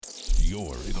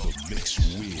You're in the mix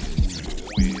with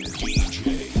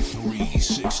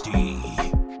DJ360.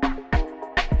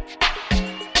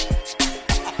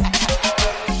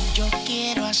 Yo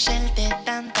quiero hacerte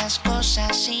tantas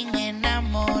cosas sin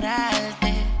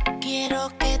enamorarte.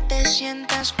 Quiero que te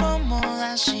sientas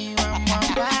cómoda si vamos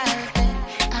aparte.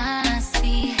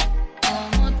 Así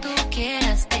como tú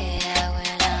quieras te hago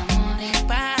el amor. Y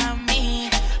pa' mí,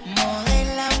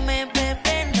 modélame,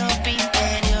 bebé, en ropa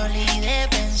interior y de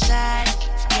pensar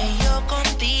que yo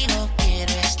contigo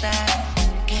quiero estar.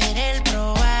 Querer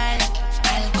probar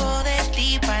algo de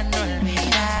ti pa' no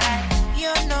olvidar.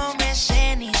 Yo no me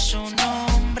sé ni su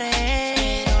nombre,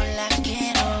 pero la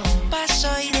quiero. Paso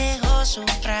y dejo su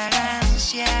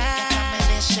fragancia, ya me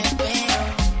desespero.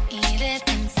 Y de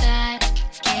pensar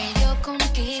que yo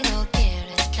contigo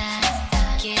quiero estar.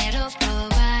 Quiero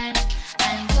probar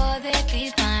algo de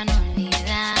ti para no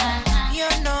olvidar. Yo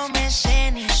no me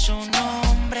sé ni su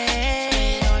nombre,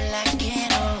 pero la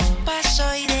quiero.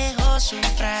 Paso y dejo su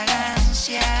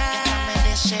fragancia, ya me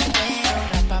desespero.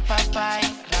 Rapapapay,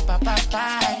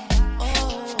 rapapapay. Oh,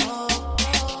 oh, oh.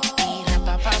 Y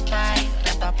rapapapay,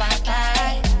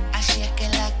 rapapapay. Así es que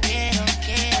la quiero,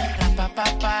 quiero.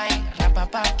 Rapapapay,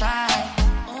 rapapapay.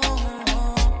 Oh, oh,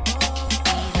 oh. Y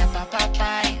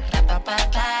rapapapay,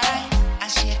 rapapapay.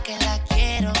 Así es que la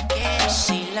quiero, quiero.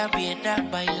 Si la viera,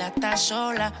 baila está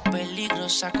sola,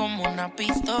 peligrosa como una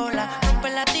pistola. Rompe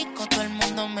la disco, todo el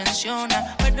mundo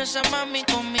menciona, pero esa mami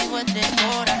conmigo es de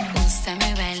hora.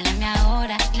 Úsame, bailame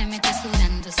ahora. Le mete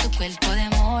sudando, su cuerpo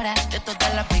demora. De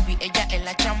todas las baby, ella es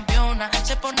la campeona.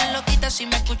 Se pone loquita si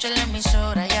me escucha en la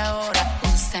emisora. Y ahora,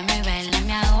 Úsame,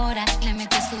 bailame ahora. Le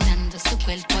mete sudando, su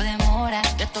cuerpo demora.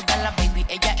 de todas las baby,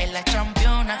 ella es la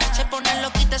campeona. Se pone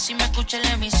loquita si me escucha en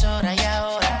la emisora. Y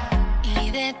ahora, Y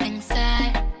de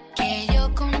pensar que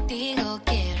yo contigo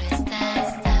quiero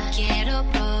estar. Quiero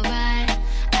probar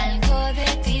algo de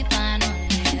ti para no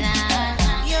olvidar.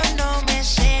 yo no me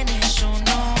sé ni su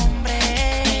nombre,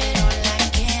 pero la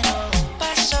quiero.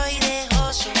 Paso y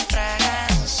dejo su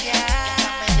fragancia,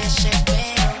 ya me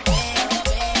desespero.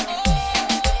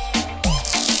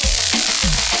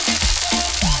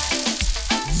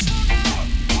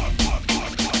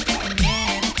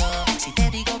 Miento, si te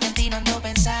digo que en ti no ando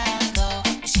pensando.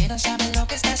 Quisiera saber lo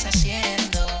que estás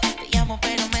haciendo. Te llamo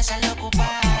pero me sale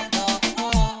ocupado.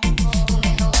 Oh. Tú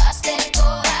me robaste el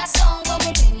corazón como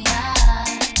un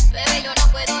criminal. Bebé, yo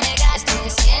no puedo negar. Esto que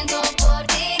siento por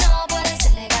ti no puede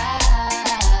ser legal.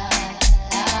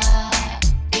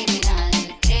 Criminal,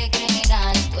 qué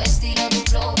criminal. Tu estilo, tu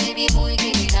flow, baby, muy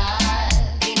criminal.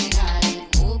 Criminal,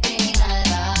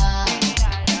 criminal.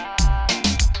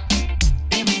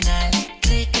 Criminal,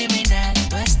 criminal,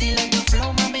 tu estilo y tu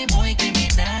flow, mami, muy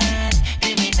criminal.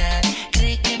 Criminal,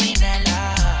 criminal.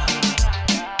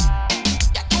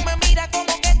 Ya tú me miras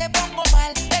como que te pongo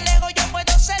mal. De lejos yo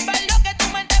puedo observar lo que tu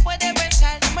mente puede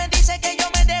pensar. Tú me dices que yo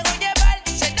me dejo llevar.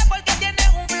 Será porque tienes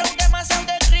un flow demasiado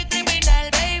de criminal,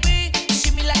 baby.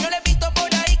 Similar no lo he visto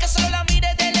por ahí, que solo la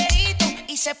mire de lejito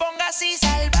y se ponga así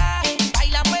salvaje.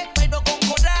 Bailame pero con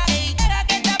coraje. Deja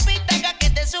que esta pista que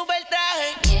te sube el traje.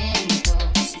 Miento,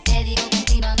 si te digo que en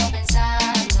ti no ando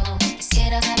pensando.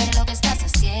 Quisiera saber lo que estás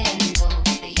haciendo.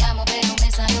 Te llamo pero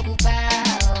me sale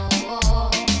ocupado.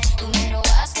 Tú me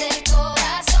robaste el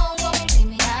corazón como un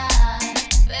criminal.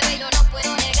 Bebé, yo no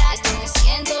puedo negar. Esto que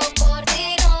siento por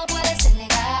ti no puede ser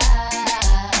legal.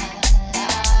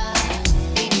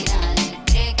 Criminal,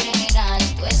 qué criminal.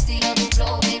 Tu estilo, tu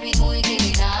flow, baby, muy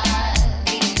criminal.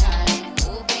 Criminal,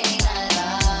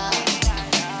 criminal.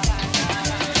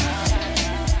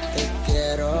 Te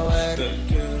quiero ver,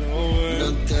 no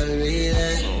te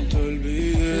olvides,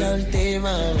 la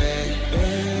última vez.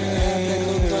 Quédate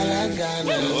con todas las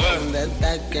ganas, ¿dónde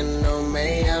estás que no me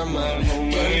llamas?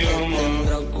 Que te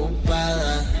tendré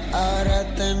ocupada, ahora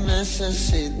te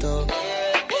necesito.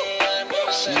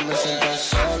 Me siento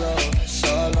solo,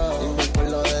 solo, y me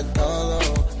acuerdo de todo,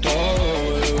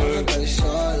 cuando estoy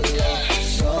solo,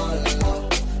 solo.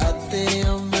 A ti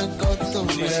yo me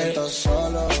acostumbré. Me siento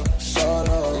solo,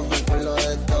 solo, y me acuerdo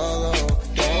de todo,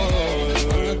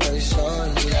 cuando estoy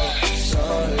solo,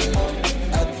 solo.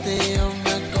 A ti yo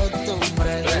me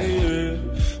acostumbré.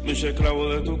 Me hice esclavo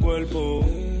de tu cuerpo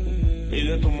y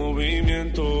de tu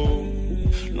movimiento.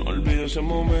 No olvido ese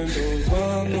momento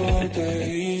cuando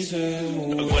te hice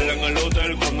mujer. Recuerda en el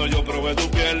hotel cuando yo probé tu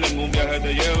piel. En un viaje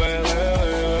te llevé,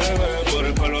 bebé. Por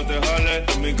el pelo te jalé,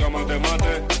 en mi cama te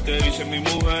maté. Te hice mi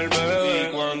mujer, bebé. Y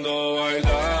cuando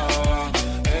bailaba,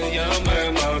 ella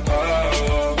me mataba.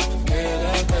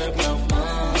 Quédate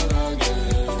plasmada,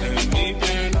 yeah. En mi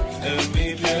piel, en mi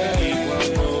piel. Y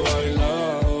cuando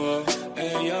bailaba,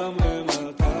 ella me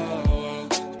mataba.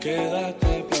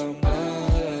 quédate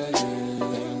plasmada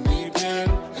en mi piel,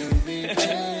 en mi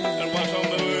piel. El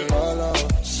WhatsApp, bebé.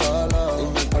 Solo, y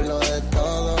me acuerdo de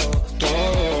todo,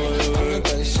 cuando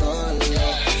estoy solo,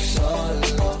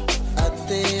 a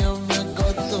ti yo me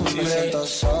acostumbré. Me siento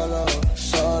solo,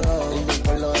 y me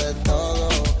acuerdo de todo,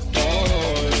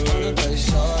 cuando estoy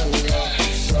solo,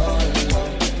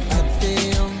 a ti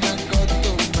yo me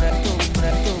acostumbré,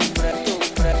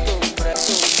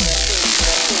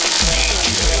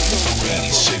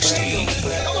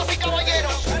 Damas y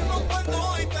caballeros,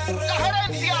 la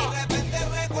gerencia. De repente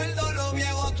recuerdo lo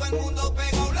viejo, todo el mundo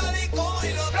pegó la disco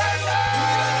y lo traigo.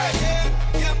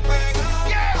 Bien pegado,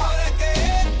 ahora es que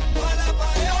es pa' la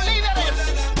pared. Los líderes. Por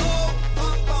el dembow,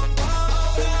 pam, pam, pam,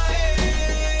 ahora es.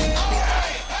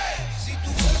 Si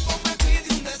tu cuerpo me pide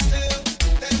un deseo,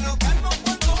 te lo calmo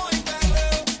cuando hoy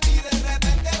perreo. Y de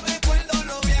repente recuerdo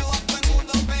lo viejo, todo el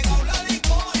mundo pegó la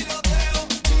disco y lo traigo.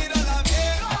 Mírala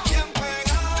bien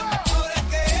pegado, ahora es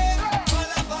que es pa'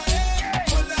 la pared.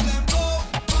 Por el dembow,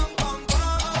 pam, pam,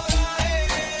 pam, ahora es.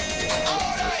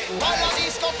 Pa' la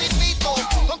disco te invito,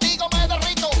 contigo me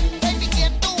derrito. Baby,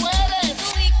 ¿quién tú eres? Tu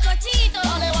bizcochito.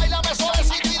 Dale, bailame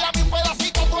suavecito y dame un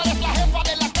pedacito. Tú eres la jefa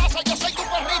de la casa, yo soy tu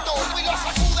perrito. Y lo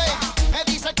sacude, me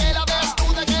dice que la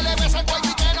desnude, que le bese el cuello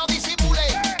y que no disimule.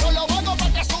 Yo lo hago pa'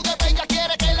 que sude, ella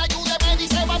quiere que la ayude. Me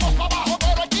dice vamos pa' abajo,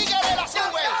 pero el tigre la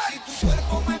sube. Si tu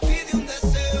cuerpo me pide un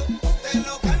deseo, te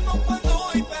lo calmo cuando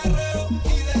hoy perreo.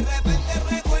 Y de repente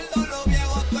recuerdo lo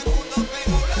viejo, todo el mundo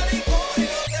pegó la disco y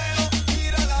lo dejo.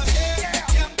 Mírala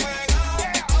bien pegado,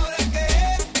 ahora es que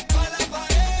es pa' la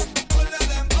pared. Por el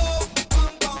dembow,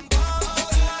 pam, pam, pam,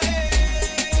 ahora es.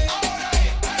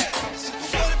 Si tu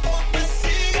cuerpo me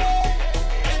sigue,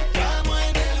 entramos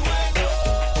en el juego.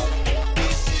 Y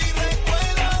si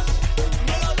recuerdas,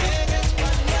 no lo dejes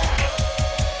para luego.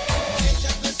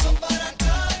 Échate eso para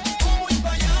atrás, como ir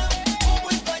para allá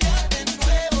de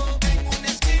nuevo. En una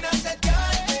esquina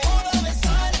acercarte, toda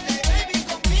besarte, baby,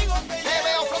 conmigo te llevo. Te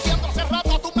veo floteando hace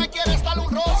rato, tú me quieres dar un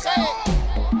roce.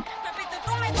 Pepito,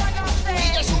 tú me conoces. Y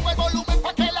que sube el volumen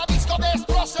pa' que la disco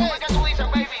destroce. ¿Qué tú dices,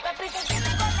 baby? Pepito, tú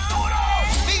me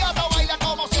conoces. Mi gata baila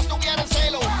como si estuviera en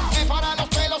celo. Me para los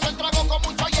pelos, el trago con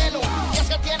mucho hielo. Y es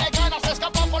que tiene ganas de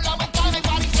escapar por la ventana y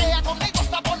parisea conmigo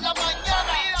hasta por la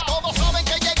mañana. Todos saben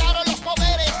que llegaron los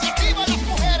poderes. Y activan las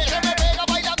mujeres. Se me pega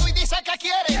bailando y dice que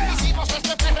quiere. Hicimos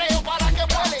este perreo para que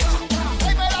vueles.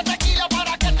 Tráeme la tequila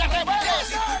para que te rebeles.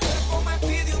 Si tu cuerpo me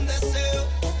pide un deseo,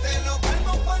 te lo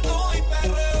calmo cuando hoy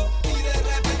perreo. Y de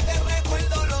repente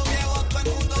recuerdo lo viejo, todo el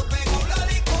mundo pegó la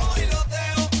disco y lo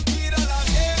dejo. Mírala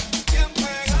bien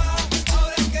pegado,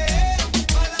 ahora es que es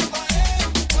pa' la pared.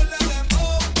 Por el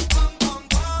dembow, pam, pam,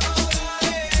 pam,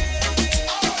 ahora es.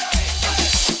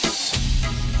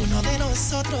 Uno de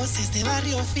nosotros es de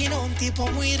barrio fino, un tipo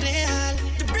muy real.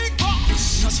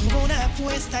 Nos hubo una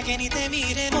apuesta que ni te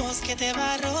miremos que te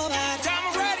va a robar.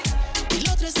 El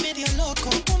otro es medio loco,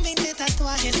 con 20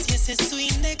 tatuajes y ese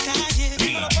swing de calle.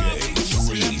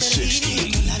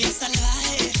 DJ360. Con la vida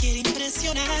salvaje, quiere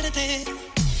impresionarte.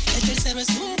 El tercero es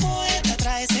un poeta,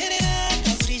 trae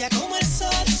serenatas, brilla como el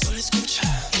sol. Solo escucha.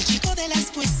 El chico de las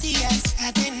poesías,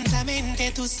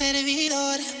 atentamente tu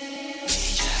servidor.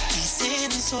 Bella y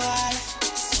sensual,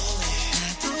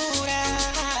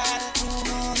 sobrenatural.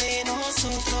 Uno de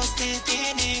nosotros te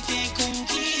tiene que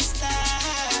conquistar.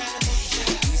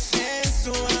 Bella y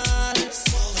sensual,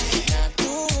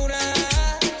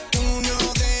 sobrenatural. Uno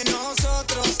de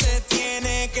nosotros te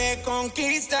tiene que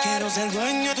conquistar. Quiero ser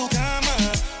dueño de tu cama,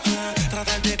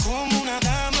 tratarte como una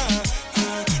dama.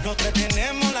 Los tres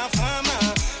tenemos la fama,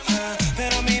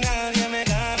 pero a mí nadie me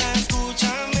gana.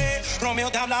 Escúchame,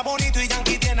 Romeo te habla bonito y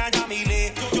Yankee tiene a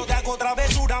Yamile. Yo te hago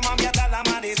travesura, mami, hasta el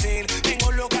amanecer.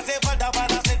 Tengo lo que hace falta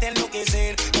para hacerte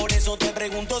enloquecer. Por eso te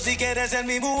pregunto si quieres ser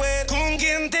mi mujer. ¿Con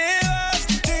quién te vas?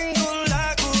 Tengo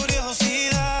la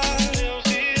curiosidad.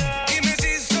 Dime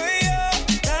si soy yo,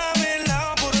 dame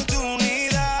la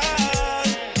oportunidad.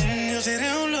 Yo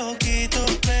seré un loquito,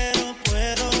 pero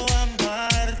puedo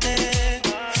amarte.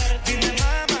 Dime,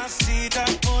 mamacita,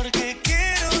 porque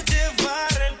quiero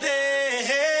llevarte.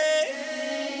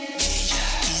 Bella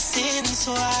y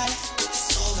sensual,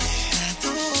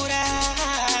 sobrenatural.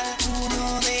 Uno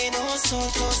de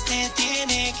nosotros te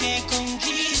tiene que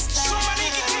conquistar.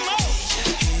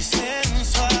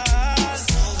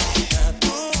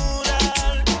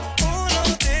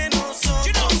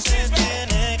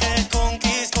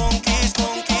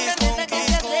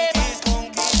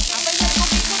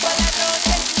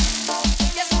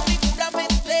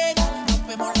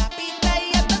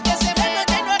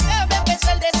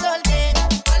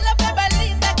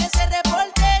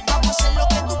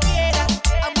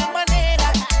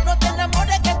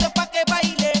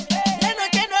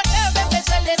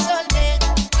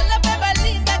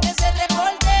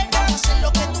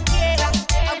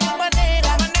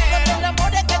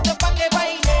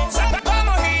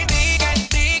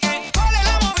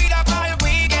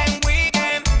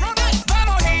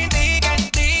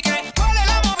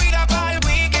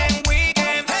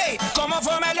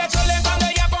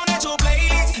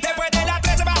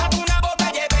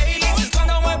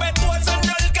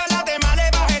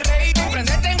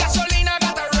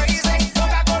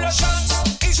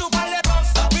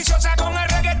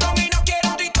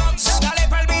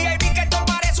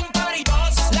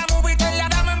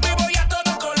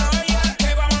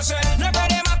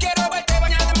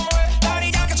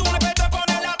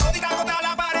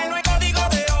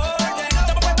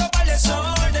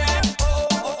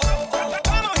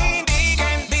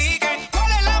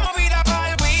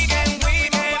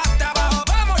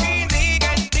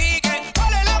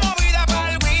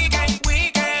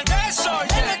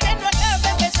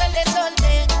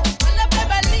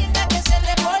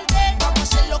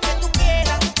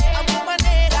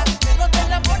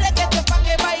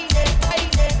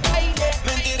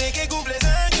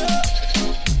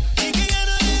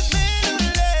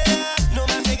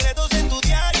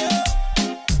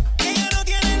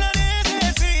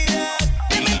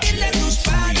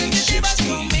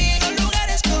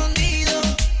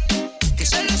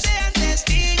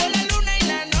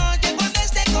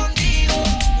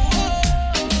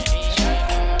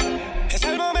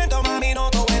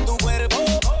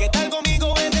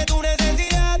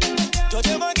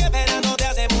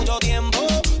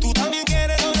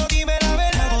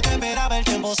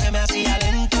 todo se me hacía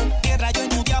lento. Mientras yo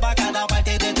estudiaba cada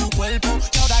parte de tu cuerpo.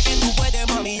 Y ahora que tú puedes,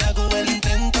 mami, hago el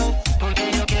intento.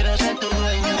 Porque yo quiero ser tu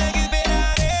dueño. Mami, que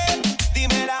esperaré.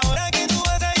 Dime la hora que tú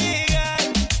vas a llegar.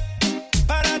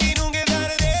 Para ti nunca es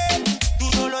tarde.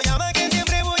 Tú solo llama que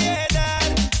siempre voy a estar.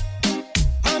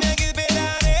 Mami, que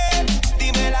esperaré.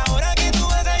 Dime la hora que tú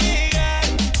vas a llegar.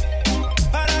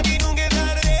 Para ti nunca es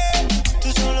tarde.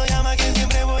 Tú solo llama que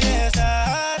siempre voy a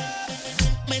estar.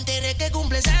 Me enteré que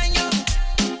cumples años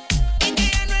y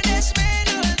que ya no eres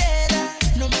menor de edad.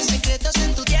 No más secretos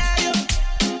en tu diario,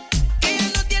 que ya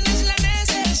no tienes la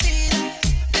necesidad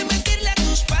de mentirle a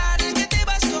tus padres que te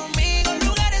vas conmigo a un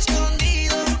lugar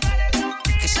escondido.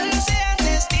 Que solo sean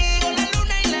testigos la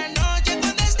luna y la noche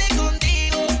cuando esté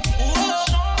contigo.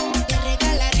 Te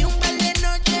regalaré un par de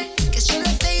noches que solo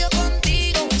esté yo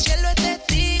contigo. El cielo es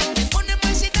testigo. Me pone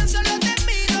mal si tan solo te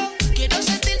miro. Quiero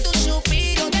sentir tu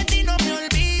suspiro. De ti no me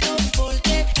olvido.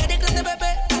 Porque eres grande,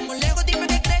 bebé. Vamos lejos, dime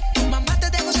qué crees. Tu mamá te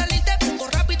dejó salir, te pongo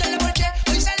rápido en la noche.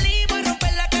 Hoy salimos a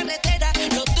romper la carretera.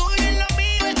 Lo tuyo y lo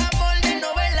mío es amor de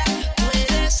novela. Tú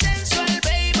eres sensual,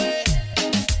 baby.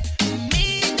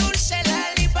 Mi dulce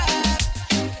lollipop.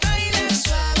 Baila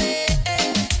suave,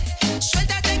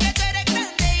 suéltate que tú eres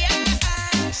grande ya.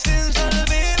 Sensual,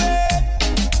 baby.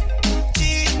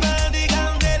 Chispa de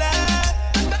candela.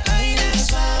 Baila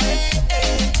suave,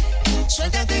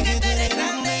 suéltate que tú eres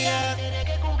grande ya. Desde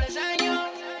que cumples años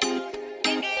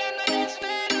y que ya no eres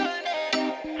menor de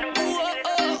edad.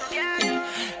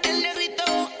 El negrito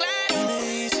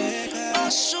claro,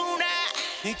 Ozuna,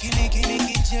 Nicky, Nicky,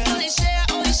 Nicky, Odisea,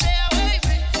 Odisea.